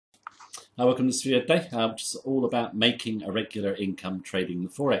Welcome to this video today, which is all about making a regular income trading the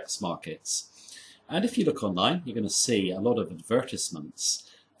Forex markets. And if you look online, you're going to see a lot of advertisements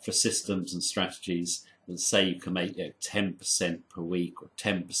for systems and strategies that say you can make 10% per week or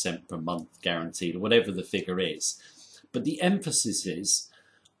 10% per month guaranteed, or whatever the figure is. But the emphasis is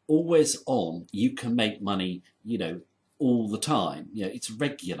always on you can make money, all the time. It's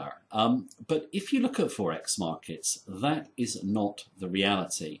regular. But if you look at Forex markets, that is not the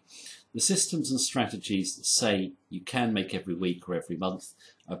reality. The systems and strategies that say you can make every week or every month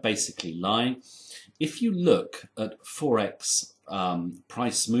are basically lying. If you look at Forex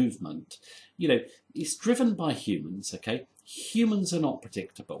price movement, it's driven by humans, okay? Humans are not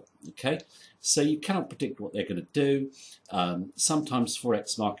predictable, okay? So you cannot predict what they're going to do. Sometimes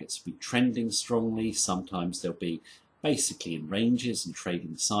Forex markets will be trending strongly. Sometimes they'll be basically in ranges and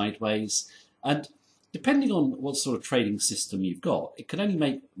trading sideways. And depending on what sort of trading system you've got, it can only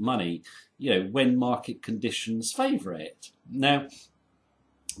make money, when market conditions favour it. Now,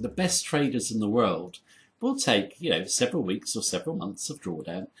 the best traders in the world will take, several weeks or several months of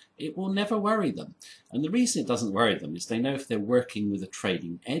drawdown. It will never worry them. And the reason it doesn't worry them is they know if they're working with a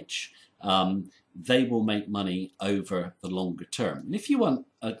trading edge, they will make money over the longer term. And if you want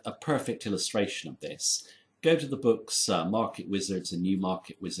a perfect illustration of this, go to the books Market Wizards and New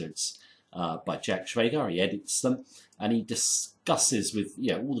Market Wizards by Jack Schwager. He edits them and he discusses with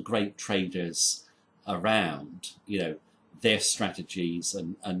all the great traders around their strategies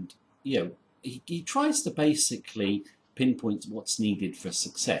and he tries to basically pinpoint what's needed for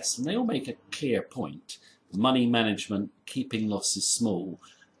success, and they all make a clear point: money management, keeping losses small,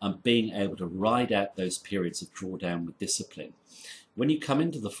 and being able to ride out those periods of drawdown with discipline. When you come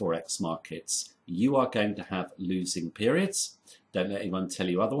into the Forex markets, you are going to have losing periods. Don't let anyone tell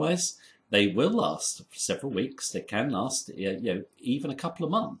you otherwise. They will last for several weeks. They can last, even a couple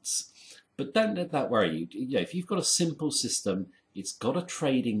of months. But don't let that worry you. If you've got a simple system, it's got a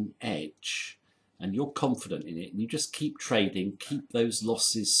trading edge, and you're confident in it, and you just keep trading, keep those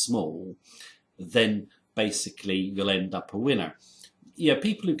losses small, then basically you'll end up a winner.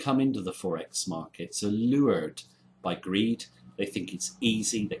 People who come into the Forex markets are lured by greed. They think it's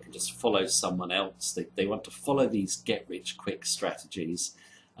easy, they can just follow someone else. They want to follow these get-rich-quick strategies.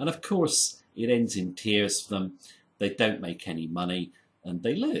 And of course, it ends in tears for them. They don't make any money and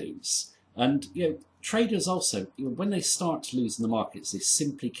they lose. And traders also, when they start to lose in the markets, they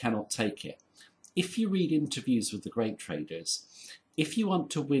simply cannot take it. If you read interviews with the great traders, if you want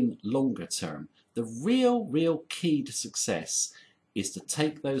to win longer term, the real key to success is to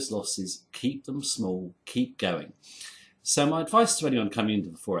take those losses, keep them small, keep going. So my advice to anyone coming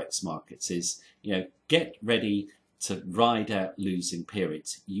into the Forex markets is, get ready to ride out losing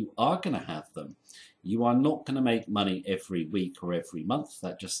periods. You are going to have them. You are not going to make money every week or every month.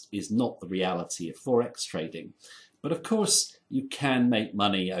 That just is not the reality of Forex trading. But of course, you can make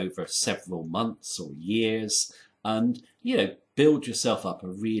money over several months or years and, build yourself up a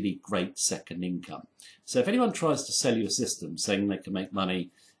really great second income. So if anyone tries to sell you a system saying they can make money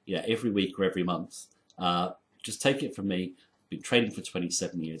every week or every month, just take it from me. I've been trading for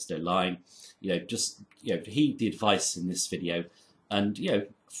 27 years. They're lying. Heed the advice in this video and,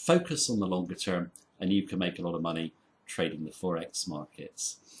 focus on the longer term, and you can make a lot of money trading the Forex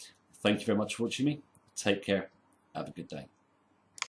markets. Thank you very much for watching me. Take care. Have a good day.